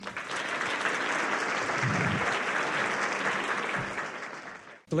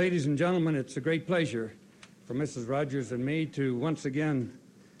Ladies and gentlemen, it's a great pleasure for Mrs. Rogers and me to once again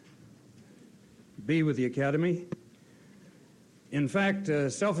be with the Academy. In fact,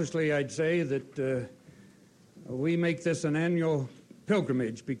 selfishly, I'd say that we make this an annual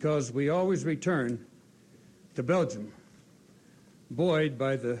pilgrimage because we always return to Belgium, buoyed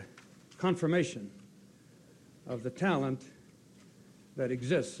by the confirmation of the talent that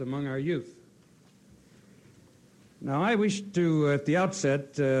exists among our youth. Now, I wish to, at the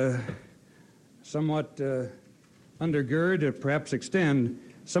outset, somewhat undergird or perhaps extend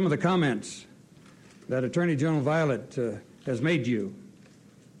some of the comments that Attorney General Violet has made to you.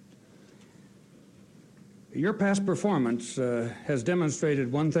 Your past performance has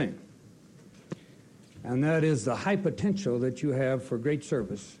demonstrated one thing, and that is the high potential that you have for great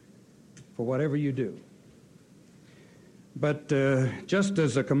service for whatever you do. But just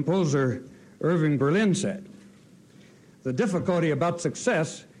as the composer Irving Berlin said, the difficulty about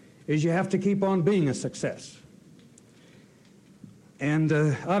success is you have to keep on being a success. And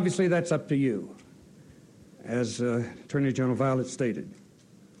obviously that's up to you, as Attorney General Violet stated,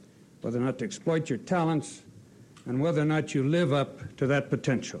 whether or not to exploit your talents and whether or not you live up to that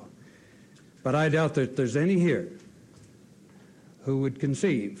potential. But I doubt that there's any here who would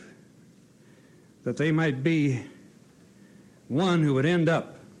conceive that they might be one who would end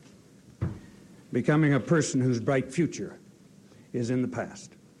up becoming a person whose bright future is in the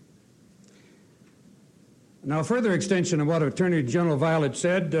past. Now, a further extension of what Attorney General Violet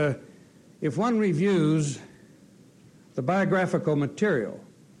said, if one reviews the biographical material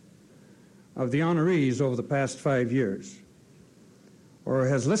of the honorees over the past 5 years, or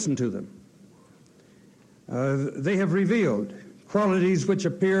has listened to them, they have revealed qualities which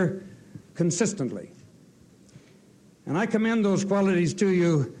appear consistently. And I commend those qualities to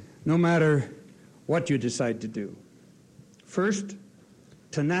you no matter what you decide to do. First,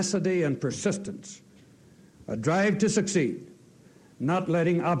 tenacity and persistence, a drive to succeed, not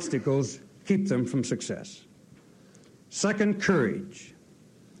letting obstacles keep them from success. Second, courage,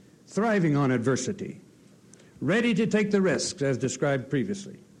 thriving on adversity, ready to take the risks as described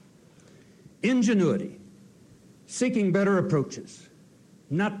previously. Ingenuity, seeking better approaches,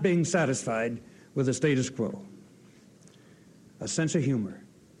 not being satisfied with the status quo. A sense of humor.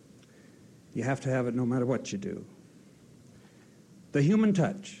 You have to have it no matter what you do. The human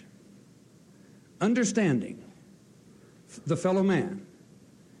touch, understanding the fellow man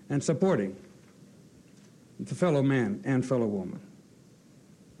and supporting the fellow man and fellow woman.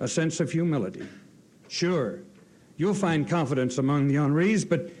 A sense of humility. Sure, you'll find confidence among the honorees,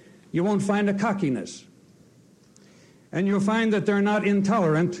 but you won't find a cockiness. And you'll find that they're not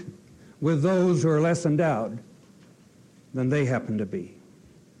intolerant with those who are less endowed than they happen to be.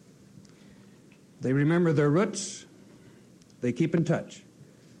 They remember their roots. They keep in touch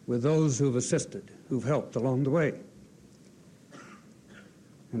with those who've assisted, who've helped along the way.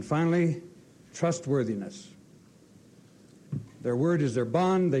 And finally, trustworthiness. Their word is their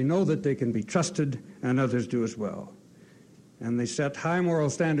bond. They know that they can be trusted, and others do as well. And they set high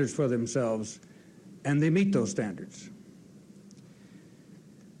moral standards for themselves, and they meet those standards.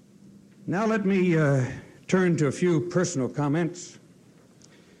 Now let me turn to a few personal comments,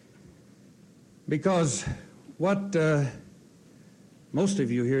 because what most of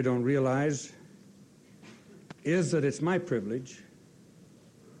you here don't realize is that it's my privilege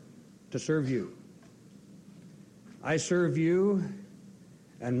to serve you. I serve you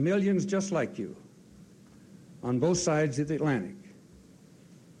and millions just like you on both sides of the Atlantic.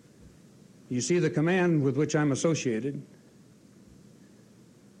 You see, the command with which I'm associated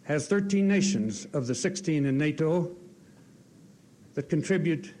has 13 nations of the 16 in NATO that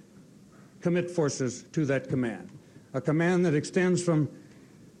commit forces to that command, a command that extends from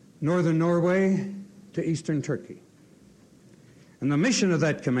northern Norway to eastern Turkey. And the mission of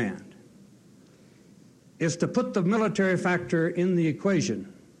that command is to put the military factor in the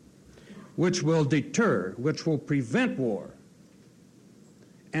equation, which will deter, which will prevent war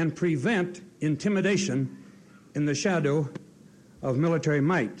and prevent intimidation in the shadow of military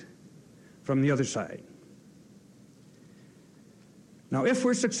might from the other side. Now, if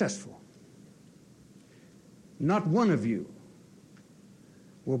we're successful, not one of you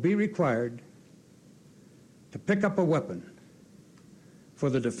will be required to pick up a weapon for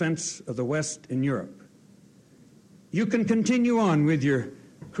the defense of the West in Europe. You can continue on with your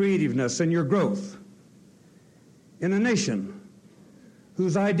creativeness and your growth in a nation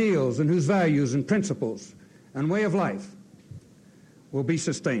whose ideals and whose values and principles and way of life will be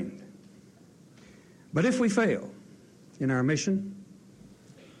sustained. But if we fail in our mission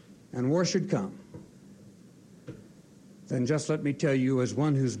and war should come, then just let me tell you, as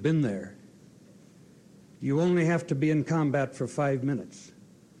one who's been there, you only have to be in combat for 5 minutes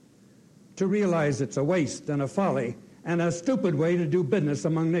to realize it's a waste and a folly and a stupid way to do business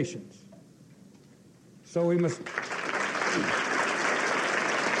among nations. So we must...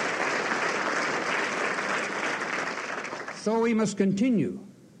 So we must continue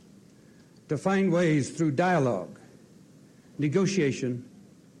to find ways through dialogue, negotiation,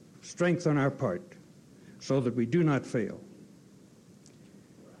 strength on our part, so that we do not fail.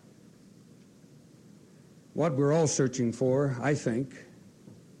 What we're all searching for, I think,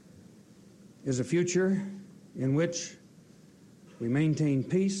 is a future in which we maintain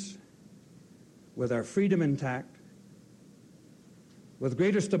peace with our freedom intact, with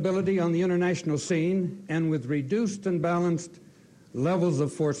greater stability on the international scene, and with reduced and balanced levels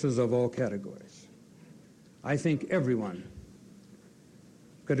of forces of all categories. I think everyone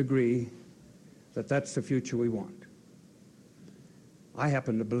could agree that that's the future we want. I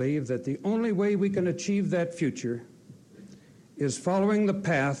happen to believe that the only way we can achieve that future is following the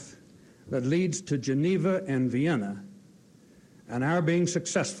path that leads to Geneva and Vienna and our being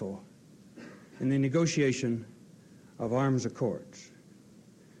successful in the negotiation of arms accords.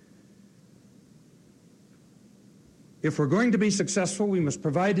 If we're going to be successful, we must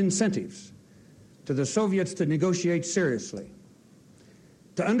provide incentives to the Soviets to negotiate seriously,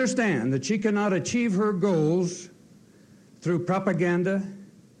 to understand that she cannot achieve her goals through propaganda,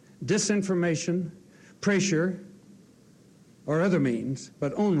 disinformation, pressure, or other means,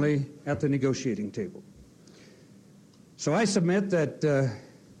 but only at the negotiating table. So I submit that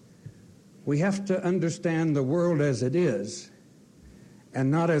we have to understand the world as it is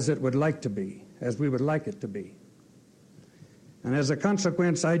and not as it would like to be, as we would like it to be. And as a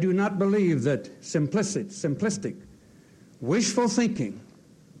consequence, I do not believe that simplistic, wishful thinking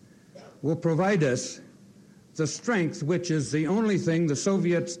will provide us the strength which is the only thing the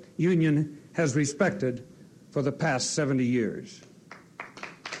Soviet Union has respected for the past 70 years.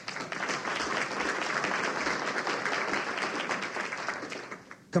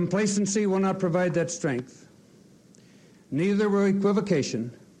 Complacency will not provide that strength. Neither will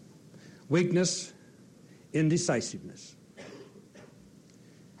equivocation, weakness, indecisiveness.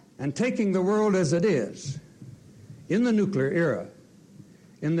 And taking the world as it is, in the nuclear era,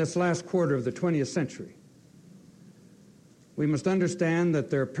 in this last quarter of the 20th century, we must understand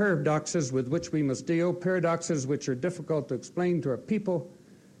that there are paradoxes with which we must deal, paradoxes which are difficult to explain to our people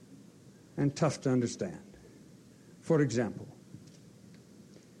and tough to understand. For example,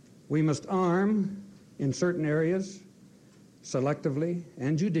 we must arm in certain areas selectively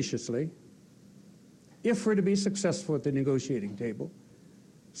and judiciously if we're to be successful at the negotiating table,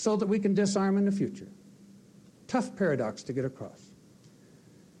 so that we can disarm in the future. Tough paradox to get across.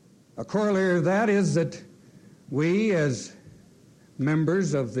 A corollary of that is that we, as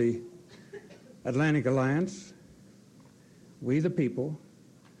members of the Atlantic Alliance, we the people,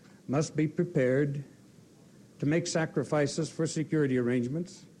 must be prepared to make sacrifices for security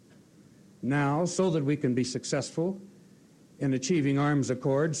arrangements now so that we can be successful in achieving arms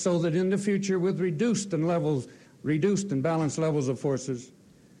accords, so that in the future, with reduced and balanced levels of forces,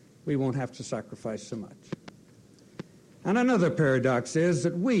 we won't have to sacrifice so much. And another paradox is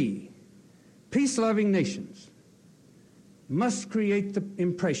that we, peace-loving nations, must create the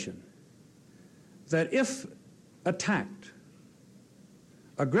impression that if attacked,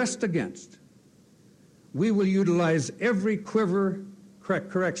 aggressed against, we will utilize every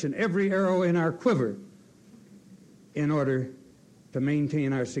every arrow in our quiver in order to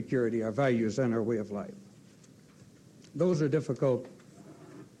maintain our security, our values, and our way of life. Those are difficult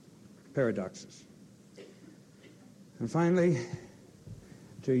paradoxes. And finally,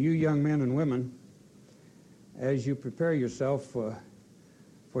 to you young men and women, as you prepare yourself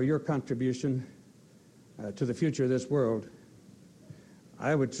for your contribution to the future of this world,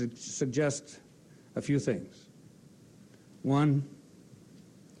 I would suggest a few things. One,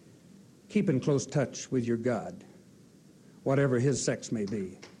 keep in close touch with your God, whatever his sex may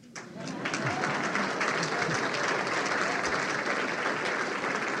be.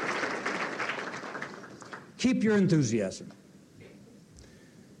 Keep your enthusiasm.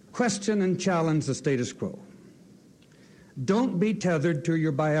 Question and challenge the status quo. Don't be tethered to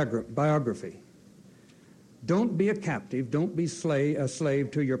your biography. Don't be a captive. Don't be a slave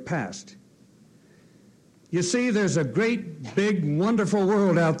to your past. You see, there's a great, big, wonderful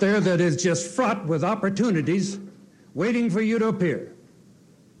world out there that is just fraught with opportunities waiting for you to appear.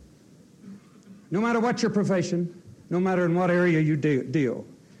 No matter what your profession, no matter in what area you deal.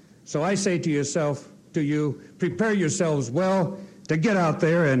 So I say to you, prepare yourselves well to get out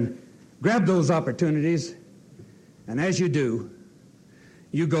there and grab those opportunities And as you do,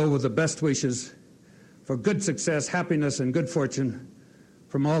 you go with the best wishes for good success, happiness, and good fortune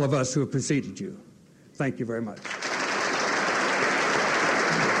from all of us who have preceded you. Thank you very much.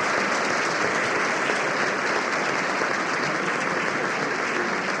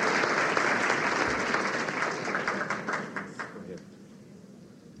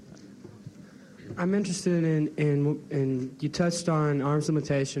 I'm interested in you touched on arms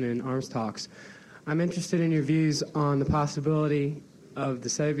limitation and arms talks. I'm interested in your views on the possibility of the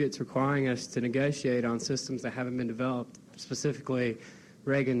Soviets requiring us to negotiate on systems that haven't been developed, specifically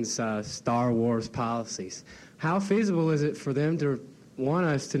Reagan's Star Wars policies. How feasible is it for them to want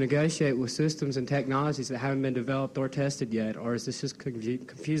us to negotiate with systems and technologies that haven't been developed or tested yet, or is this just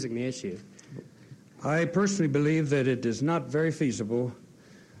confusing the issue? I personally believe that it is not very feasible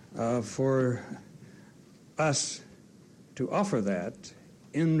for us to offer that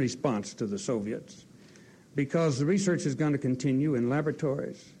in response to the Soviets, because the research is going to continue in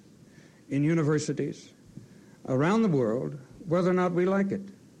laboratories, in universities, around the world, whether or not we like it.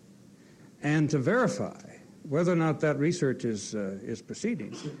 And to verify whether or not that research is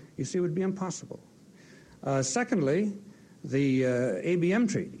proceeding, you see, would be impossible. Secondly, the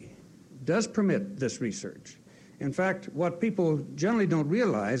ABM Treaty does permit this research. In fact, what people generally don't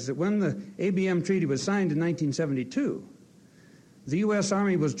realize is that when the ABM Treaty was signed in 1972, the U.S.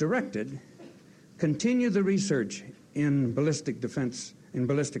 Army was directed continue the research in ballistic defense, in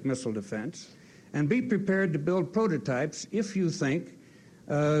ballistic missile defense, and be prepared to build prototypes if you think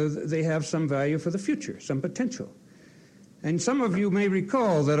they have some value for the future, some potential. And some of you may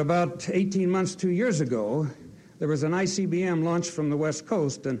recall that about 18 months, 2 years ago, there was an ICBM launched from the West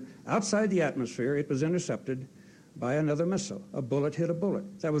Coast, and outside the atmosphere, it was intercepted by another missile. A bullet hit a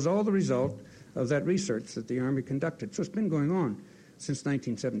bullet. That was all the result of that research that the Army conducted. So it's been going on since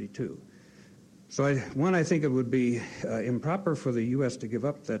 1972. So I think it would be improper for the U.S. to give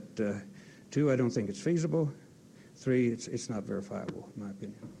up that. 2, I don't think it's feasible. 3, it's not verifiable, in my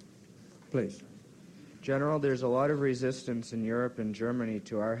opinion. Please. General, there's a lot of resistance in Europe and Germany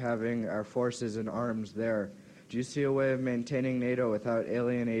to our having our forces and arms there. Do you see a way of maintaining NATO without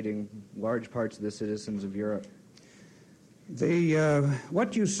alienating large parts of the citizens of Europe?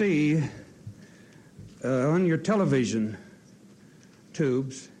 What you see on your television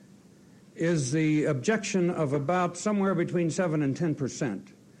tubes is the objection of about somewhere between 7 and 10%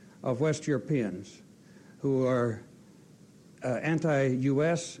 of West Europeans who are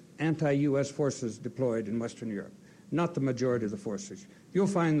anti-U.S. forces deployed in Western Europe, not the majority of the forces. You'll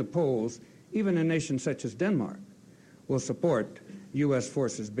find the Poles, even in nations such as Denmark, will support U.S.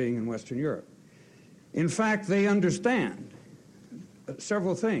 forces being in Western Europe. In fact, they understand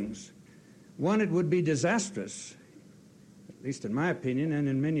several things. One, it would be disastrous, at least in my opinion and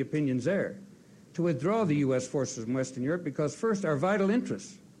in many opinions there, to withdraw the U.S. forces from Western Europe because, first, our vital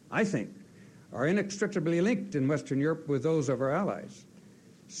interests, I think, are inextricably linked in Western Europe with those of our allies.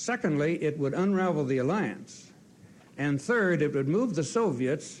 Secondly, it would unravel the alliance. And third, it would move the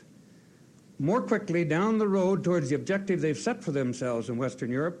Soviets more quickly down the road towards the objective they've set for themselves in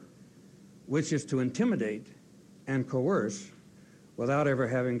Western Europe, which is to intimidate and coerce without ever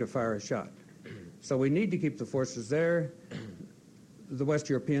having to fire a shot. So we need to keep the forces there. The West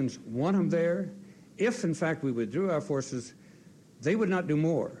Europeans want them there. If, in fact, we withdrew our forces, they would not do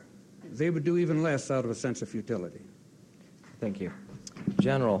more. They would do even less out of a sense of futility. Thank you.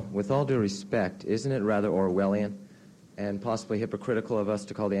 General, with all due respect, isn't it rather Orwellian and possibly hypocritical of us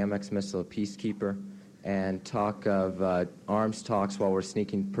to call the MX missile a peacekeeper and talk of arms talks while we're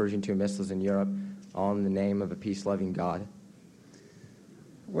sneaking Pershing II missiles in Europe, all in the name of a peace-loving God?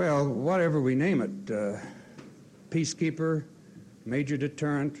 Well, whatever we name it, peacekeeper, major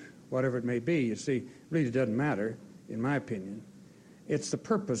deterrent, whatever it may be, you see, it really doesn't matter, in my opinion. It's the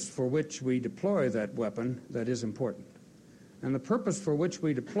purpose for which we deploy that weapon that is important. And the purpose for which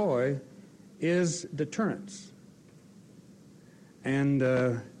we deploy is deterrence.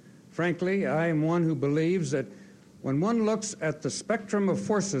 And frankly, I am one who believes that when one looks at the spectrum of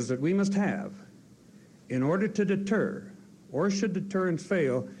forces that we must have in order to deter, or should deterrence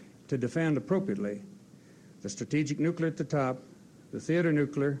fail, to defend appropriately, the strategic nuclear at the top, the theater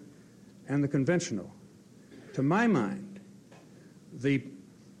nuclear, and the conventional, to my mind, the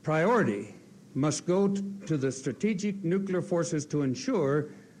priority must go to the strategic nuclear forces to ensure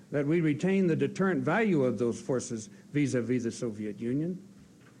that we retain the deterrent value of those forces vis-a-vis the Soviet Union.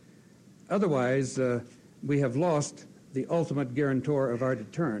 Otherwise, we have lost the ultimate guarantor of our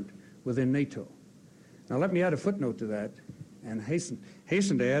deterrent within NATO. Now, let me add a footnote to that and hasten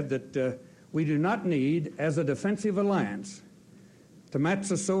to add that we do not need, as a defensive alliance, to match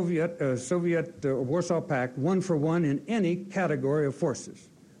the Soviet Warsaw Pact 1-for-1 in any category of forces.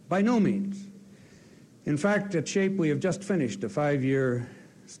 By no means. In fact, at SHAPE, we have just finished a 5-year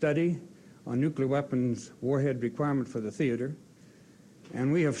study on nuclear weapons warhead requirement for the theater,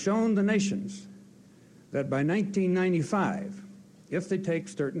 and we have shown the nations that by 1995, if they take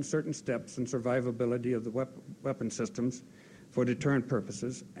certain steps in survivability of the weapon systems for deterrent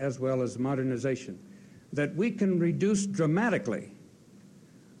purposes, as well as modernization, that we can reduce dramatically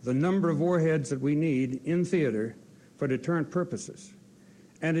the number of warheads that we need in theater for deterrent purposes.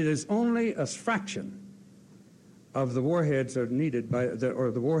 And it is only a fraction of the warheads that are needed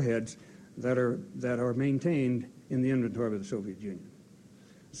or the warheads that are maintained in the inventory of the Soviet Union.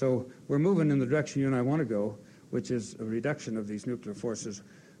 So we're moving in the direction you and I want to go, which is a reduction of these nuclear forces,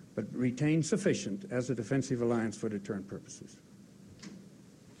 but retain sufficient as a defensive alliance for deterrent purposes.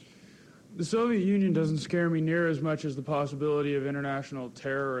 The Soviet Union doesn't scare me near as much as the possibility of international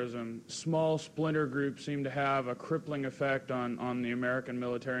terrorism. Small splinter groups seem to have a crippling effect on the American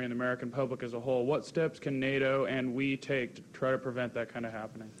military and the American public as a whole. What steps can NATO and we take to try to prevent that kind of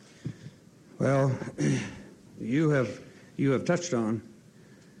happening? Well, you have touched on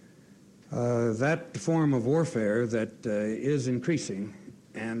that form of warfare that is increasing,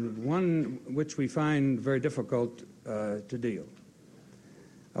 and one which we find very difficult to deal.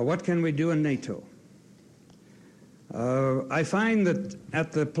 What can we do in NATO? I find that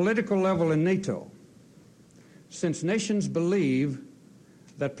at the political level in NATO, since nations believe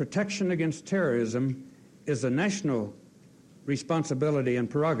that protection against terrorism is a national responsibility and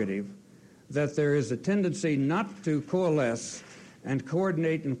prerogative, that there is a tendency not to coalesce and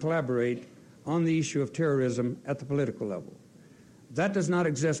coordinate and collaborate on the issue of terrorism at the political level. That does not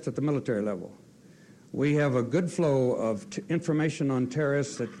exist at the military level. We have a good flow of information on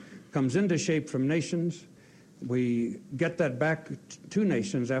terrorists that comes into SHAPE from nations. We get that back to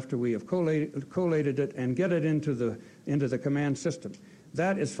nations after we have collated it and get it into the command system.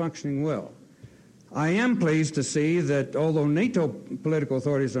 That is functioning well. I am pleased to see that although NATO political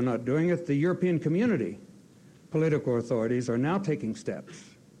authorities are not doing it, the European Community political authorities are now taking steps,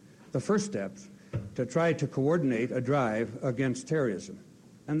 the first steps, to try to coordinate a drive against terrorism.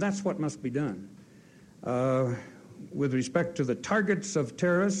 And that's what must be done. With respect to the targets of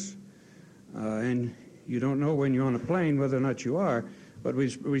terrorists, and you don't know when you're on a plane whether or not you are, but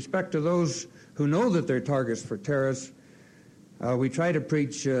with respect to those who know that they're targets for terrorists, we try to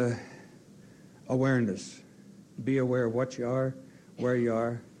preach awareness. Be aware of what you are, where you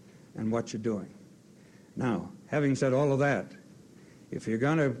are, and what you're doing. Now, having said all of that, if you're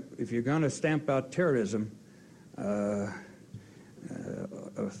gonna stamp out terrorism through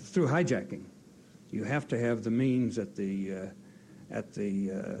hijacking, you have to have the means at the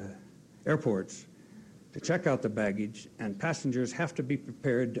airports to check out the baggage, and passengers have to be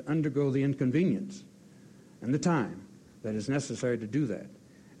prepared to undergo the inconvenience and the time that is necessary to do that.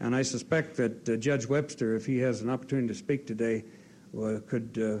 And I suspect that Judge Webster, if he has an opportunity to speak today,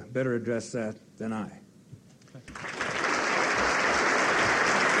 could better address that than I.